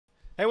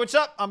Hey, what's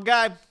up? I'm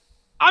Guy.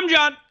 I'm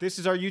John. This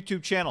is our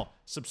YouTube channel.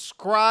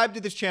 Subscribe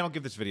to this channel.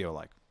 Give this video a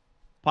like.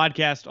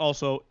 Podcast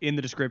also in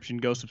the description.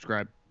 Go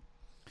subscribe.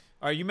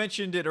 All right, you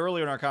mentioned it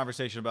earlier in our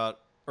conversation about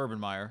Urban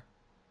Meyer.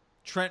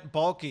 Trent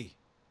Baalke,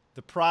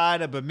 the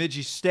pride of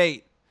Bemidji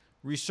State,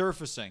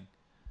 resurfacing.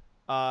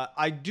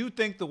 I do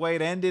think the way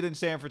it ended in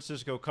San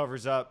Francisco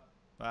covers up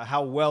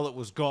how well it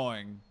was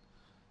going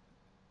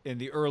in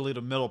the early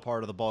to middle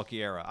part of the Baalke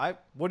era.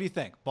 What do you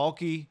think?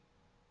 Baalke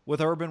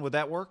with Urban, would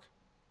that work?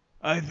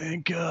 I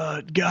think,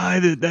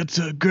 Guy, that's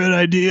a good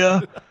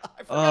idea.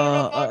 I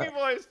forgot about Baalke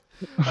voice.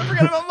 I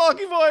forgot about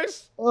Baalke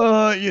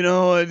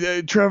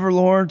voice. Trevor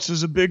Lawrence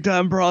is a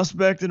big-time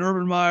prospect, and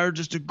Urban Meyer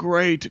just a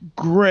great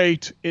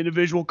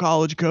individual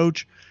college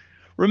coach.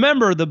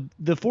 Remember, the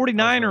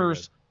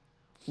 49ers,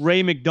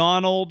 Ray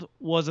McDonald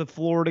was a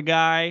Florida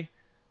guy.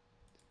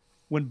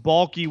 When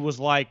Baalke was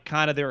like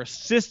kind of their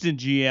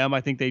assistant GM,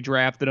 I think they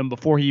drafted him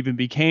before he even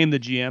became the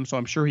GM, so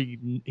I'm sure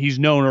he's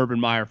known Urban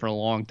Meyer for a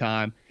long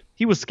time.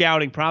 He was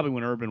scouting probably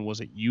when Urban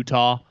was at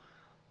Utah.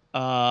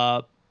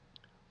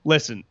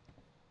 Listen,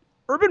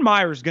 Urban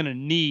Meyer is going to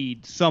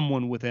need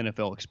someone with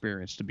NFL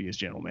experience to be his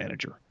general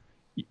manager.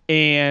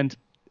 And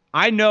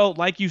I know,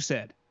 like you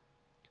said,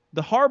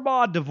 the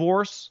Harbaugh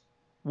divorce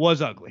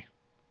was ugly.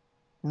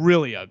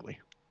 Really ugly.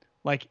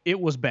 Like, it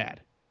was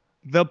bad.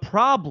 The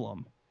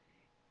problem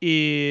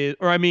is,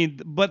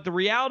 but the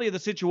reality of the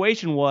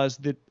situation was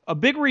that a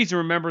big reason,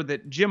 remember,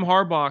 that Jim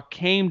Harbaugh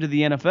came to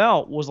the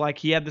NFL was like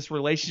he had this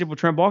relationship with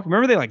Trent Baalke.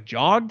 Remember they like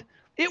jogged?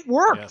 It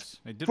worked. Yes,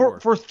 it did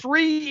work. For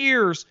 3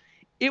 years,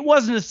 it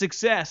wasn't a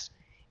success.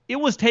 It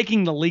was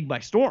taking the league by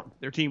storm.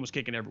 Their team was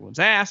kicking everyone's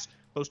ass.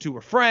 Those two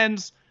were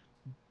friends.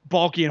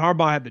 Baalke and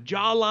Harbaugh had the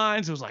jaw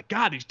lines. It was like,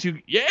 God, these two,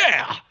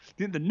 yeah.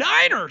 The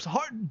Niners,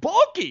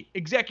 Baalke,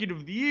 executive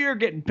of the year,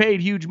 getting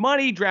paid huge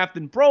money,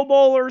 drafting Pro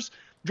Bowlers,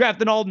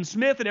 drafting Aldon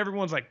Smith, and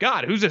everyone's like,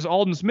 God, who's this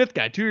Aldon Smith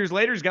guy? 2 years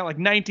later, he's got like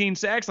 19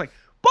 sacks. Like,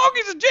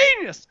 Baalke's a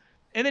genius.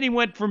 And then he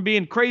went from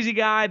being crazy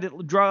guy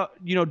that drove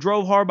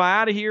Harbaugh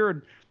out of here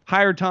and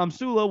hired Tom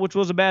Sula, which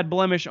was a bad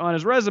blemish on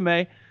his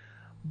resume.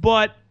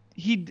 But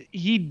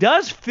he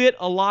does fit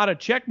a lot of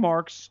check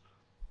marks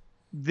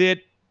that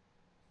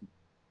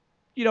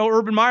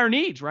Urban Meyer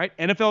needs, right?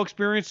 NFL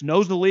experience,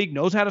 knows the league,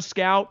 knows how to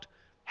scout,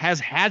 has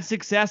had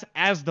success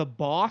as the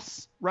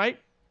boss, right?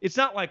 It's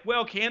not like,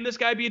 well, can this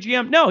guy be a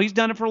GM? No, he's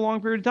done it for a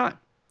long period of time.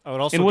 I would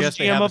also guess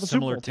they have a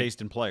similar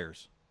taste in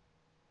players.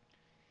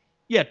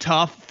 Yeah,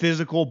 tough,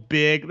 physical,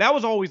 big. That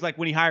was always like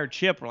when he hired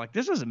Chip, we're like,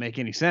 this doesn't make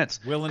any sense.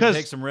 Willing to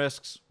take some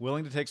risks,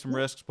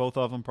 both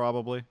of them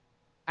probably.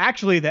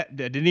 Actually, I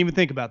didn't even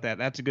think about that.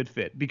 That's a good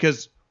fit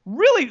because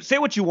really, say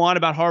what you want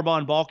about Harbaugh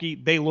and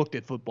Baalke, they looked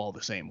at football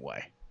the same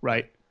way,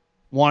 right?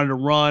 Wanted to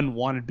run,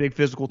 wanted big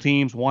physical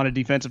teams, wanted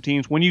defensive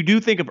teams. When you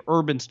do think of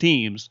Urban's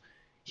teams,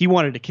 he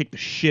wanted to kick the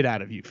shit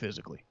out of you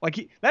physically.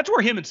 Like that's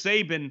where him and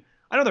Saban,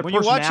 I know their when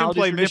you watch him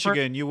play Michigan,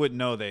 different. You wouldn't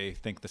know they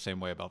think the same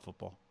way about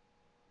football.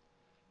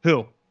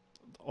 Who?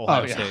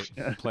 Ohio State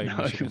played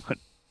Michigan.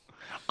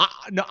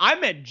 I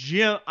meant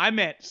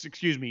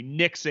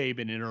Nick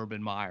Saban and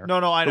Urban Meyer. No,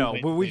 I know.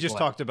 But we just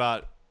talked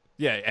about.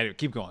 Yeah, anyway,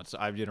 keep going. So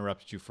I've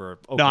interrupted you for.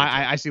 No,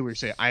 I see what you're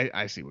saying.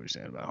 I see what you're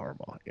saying about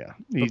Harbaugh. Yeah,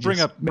 but bring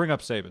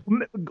up Saban.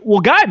 Well,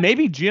 Guy,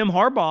 maybe Jim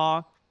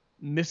Harbaugh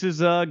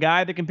misses a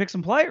guy that can pick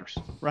some players,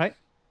 right?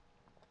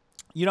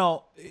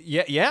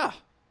 Yeah,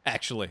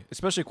 actually,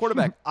 especially a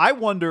quarterback. I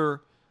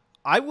wonder.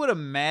 I would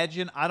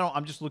imagine.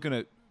 I'm just looking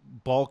at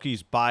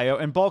Baalke's bio,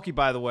 and Baalke,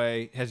 by the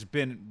way, has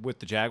been with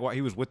the Jaguars.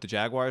 He was with the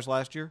Jaguars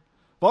last year.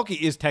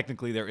 Baalke is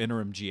technically their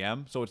interim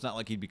GM, so it's not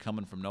like he'd be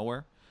coming from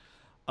nowhere.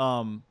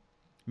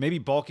 Maybe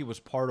Baalke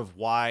was part of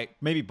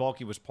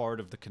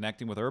the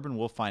connecting with Urban.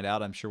 We'll find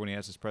out, I'm sure, when he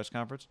has his press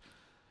conference.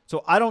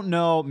 So I don't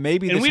know.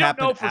 Maybe this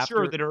happened after.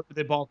 And we don't know for sure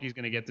that Baalke's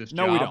going to get this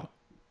job. No, we don't.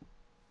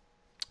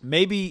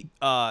 Maybe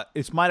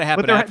it might have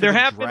happened but after there the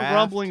have draft. been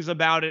rumblings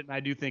about it, and I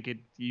do think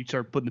you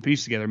start putting the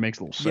piece together, it makes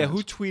a little sense. Yeah,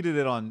 who tweeted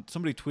it on?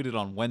 Somebody tweeted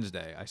on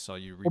Wednesday. I saw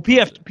you. Well,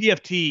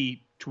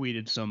 PFT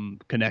tweeted some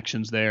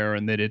connections there,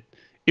 and that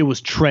it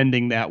was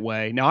trending that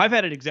way. Now, I've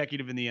had an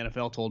executive in the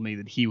NFL told me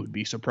that he would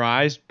be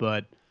surprised,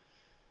 but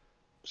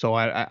so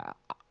I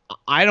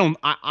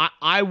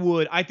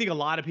think a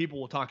lot of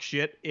people will talk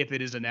shit if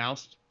it is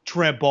announced.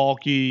 Trent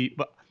Baalke,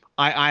 but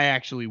I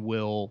actually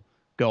will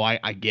go.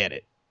 I get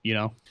it,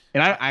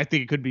 And I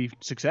think it could be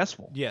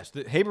successful. Yes,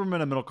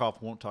 Haberman and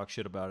Middlecoff won't talk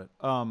shit about it.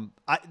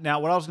 Now,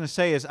 what I was going to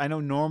say is I know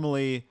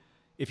normally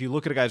if you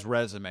look at a guy's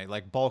resume,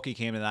 like Baalke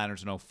came to the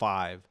Niners in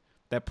 2005,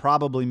 that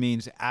probably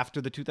means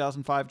after the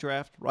 2005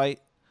 draft,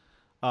 right?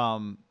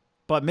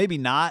 But maybe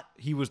not.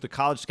 He was the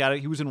college scout.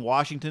 He was in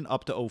Washington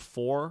up to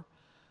 2004.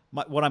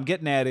 What I'm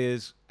getting at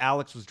is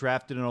Alex was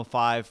drafted in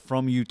 2005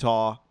 from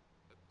Utah.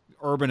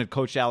 Urban had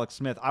coached Alex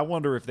Smith. I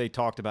wonder if they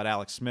talked about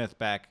Alex Smith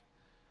back.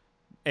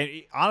 And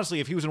honestly,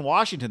 if he was in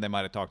Washington, they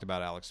might have talked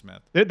about Alex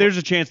Smith. There's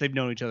a chance they've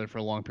known each other for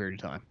a long period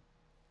of time.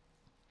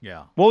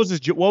 Yeah. What was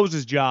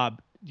his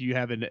job? Do you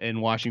have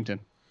in Washington?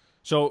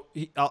 So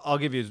I'll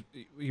give you.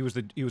 He was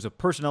a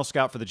personnel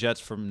scout for the Jets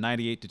from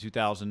 '98 to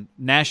 2000.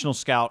 National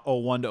scout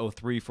 '01 to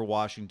 '03 for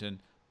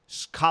Washington.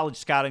 College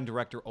scouting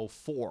director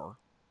 '04.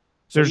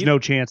 So There's no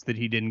chance that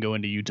he didn't go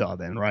into Utah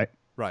then, right?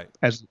 Right.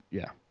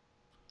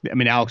 I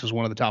mean, Alex was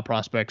one of the top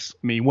prospects.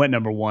 I mean, he went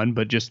number 1,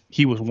 but just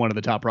he was one of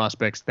the top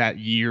prospects that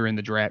year in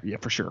the draft. Yeah,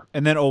 for sure.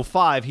 And then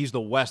 '05, he's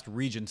the West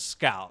Region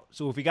scout.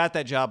 So if he got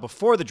that job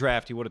before the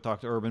draft, he would have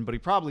talked to Urban, but he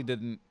probably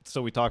didn't.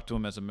 So we talked to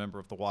him as a member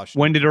of the Washington.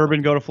 When did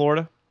Urban go to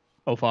Florida?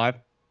 05?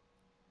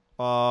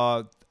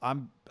 I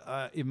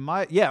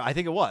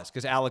think it was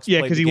because Alex.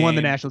 Yeah, because he won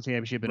the national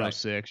championship in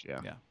 06.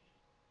 Yeah.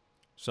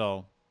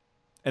 So,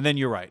 and then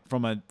you're right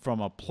from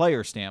a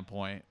player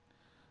standpoint.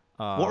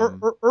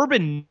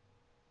 Urban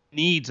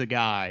needs a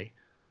guy.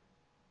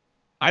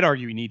 I'd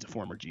argue he needs a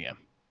former GM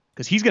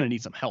because he's going to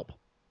need some help,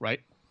 right?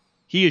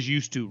 He is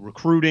used to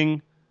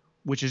recruiting,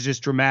 which is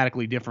just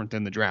dramatically different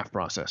than the draft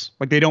process.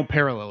 Like they don't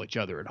parallel each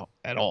other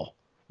at all.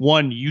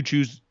 One, you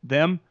choose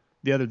them.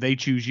 The other, they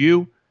choose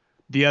you.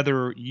 The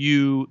other,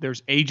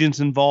 there's agents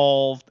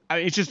involved. I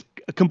mean, it's just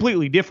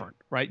completely different,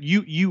 right?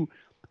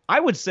 I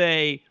would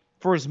say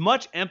for as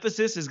much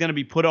emphasis is going to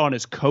be put on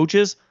as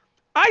coaches,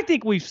 I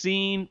think we've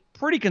seen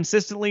pretty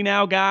consistently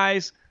now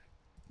guys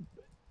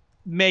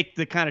make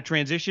the kind of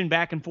transition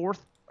back and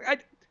forth.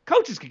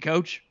 Coaches can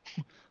coach.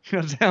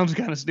 It sounds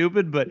kind of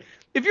stupid, but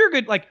if you're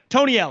good, like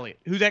Tony Elliott,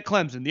 who's at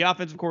Clemson, the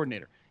offensive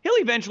coordinator, he'll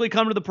eventually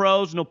come to the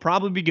pros and he'll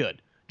probably be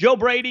good. Joe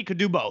Brady could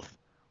do both,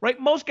 right?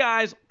 Most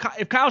guys,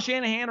 if Kyle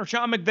Shanahan or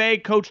Sean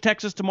McVay coach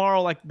Texas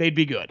tomorrow, like they'd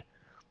be good.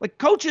 Like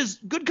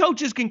good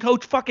coaches can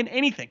coach fucking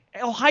anything.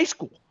 High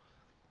school,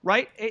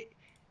 right?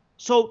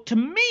 So to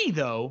me,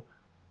 though,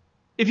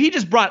 if he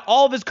just brought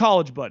all of his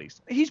college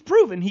buddies, he's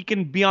proven he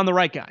can be on the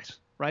right guys,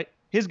 right?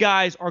 His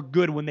guys are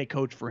good when they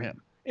coach for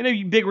him. And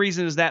a big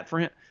reason is that for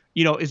him,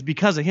 is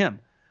because of him.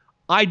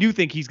 I do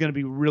think he's going to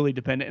be really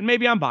dependent. And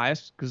maybe I'm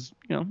biased because,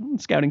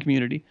 scouting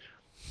community.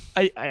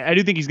 I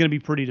do think he's going to be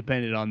pretty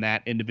dependent on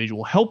that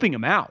individual helping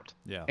him out.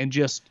 Yeah. And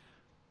just,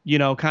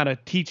 kind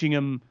of teaching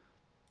him,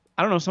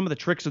 I don't know, some of the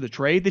tricks of the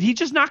trade that he's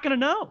just not going to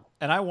know.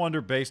 And I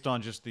wonder, based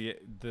on just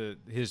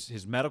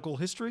his medical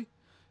history,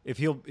 if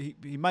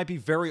he might be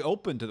very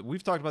open to.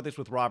 We've talked about this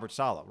with Robert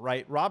Saleh,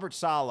 right? Robert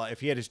Saleh,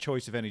 if he had his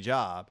choice of any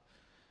job,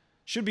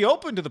 should be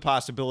open to the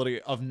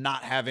possibility of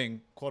not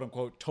having "quote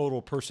unquote"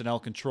 total personnel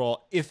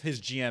control if his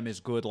GM is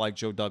good, like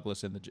Joe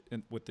Douglas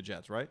with the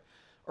Jets, right?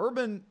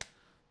 Urban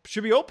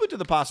should be open to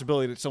the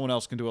possibility that someone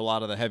else can do a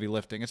lot of the heavy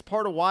lifting. It's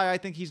part of why I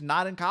think he's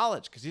not in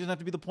college because he doesn't have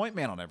to be the point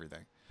man on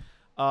everything.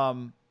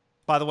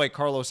 By the way,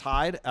 Carlos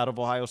Hyde out of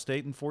Ohio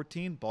State in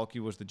 2014. Baalke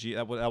was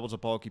that was a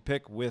Baalke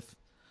pick with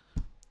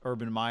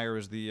Urban Meyer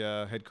as the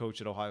head coach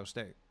at Ohio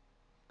State.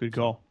 Good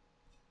call.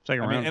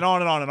 Second round. And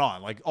on and on and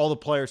on. Like all the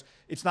players,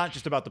 it's not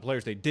just about the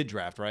players they did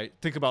draft, right?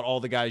 Think about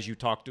all the guys you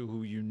talked to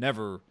who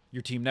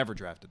your team never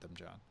drafted them,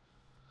 John.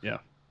 Yeah.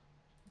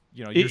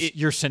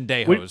 Your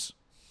Sendejos.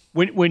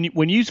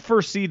 When you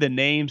first see the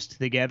names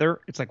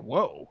together, it's like,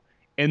 whoa.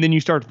 And then you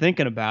start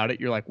thinking about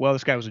it. You're like, well,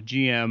 this guy was a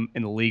GM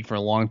in the league for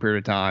a long period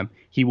of time.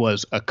 He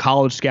was a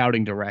college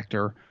scouting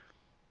director.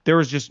 There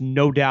was just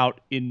no doubt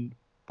in,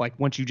 like,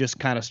 once you just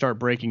kind of start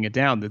breaking it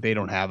down that they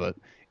don't have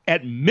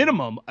at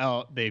minimum,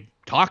 they've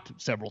talked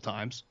several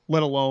times,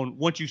 let alone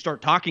once you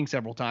start talking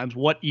several times,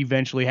 what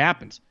eventually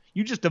happens?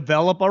 You just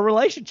develop a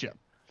relationship.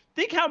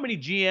 Think how many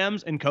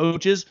GMs and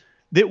coaches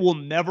that will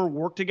never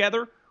work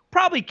together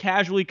probably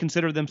casually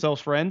consider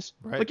themselves friends.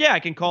 Right. Like, yeah, I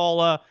can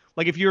call,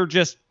 like if you're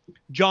just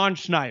John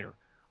Schneider,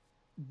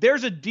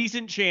 there's a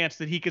decent chance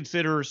that he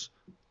considers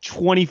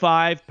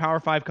 25 Power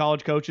 5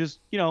 college coaches,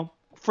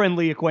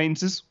 friendly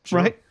acquaintances, Sure.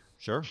 right?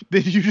 Sure.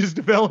 That you just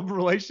develop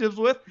relationships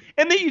with.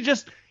 And then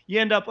you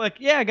end up like,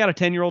 yeah, I got a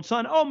 10-year-old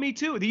son. Oh, me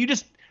too.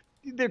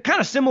 They're kind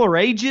of similar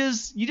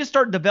ages. You just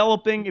start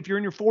developing. If you're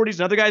in your 40s,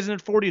 another guy's in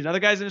his 40s, another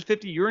guy's in his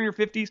 50s, you're in your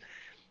 50s.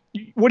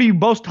 What do you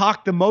both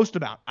talk the most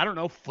about? I don't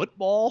know,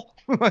 football.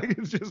 Like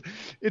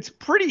it's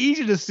pretty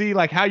easy to see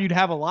like how you'd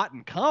have a lot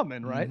in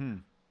common, right?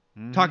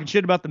 Mm-hmm. Mm-hmm. Talking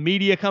shit about the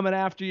media coming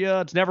after you.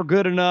 It's never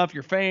good enough.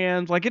 Your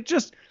fans, like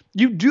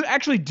you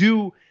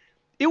do.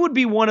 It would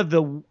be one of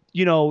the,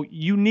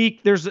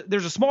 unique. There's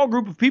a small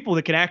group of people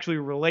that can actually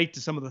relate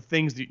to some of the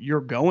things that you're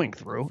going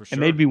through, For sure.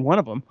 and they'd be one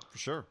of them. For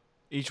sure.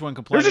 Each one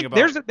complaining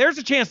about. There's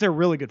a chance they're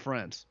really good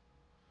friends.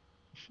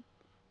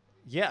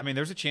 Yeah, I mean,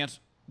 there's a chance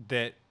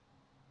that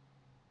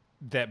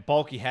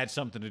Baalke had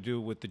something to do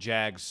with the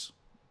Jags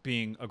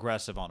being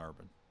aggressive on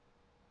Urban.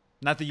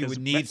 Not that you would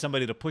need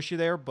somebody to push you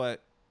there,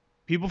 but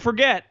people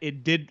forget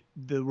the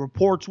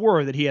reports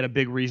were that he had a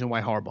big reason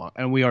why Harbaugh,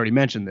 and we already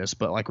mentioned this,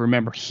 but like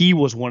remember he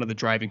was one of the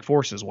driving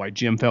forces why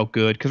Jim felt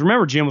good, because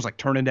remember Jim was like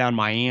turning down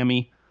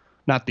Miami,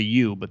 not the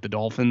U but the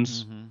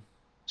Dolphins. Mm-hmm.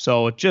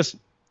 So it just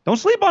don't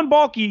sleep on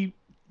Baalke.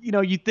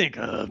 You think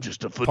I'm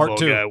just a football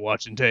guy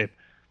watching tape.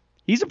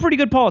 He's a pretty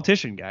good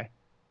politician guy.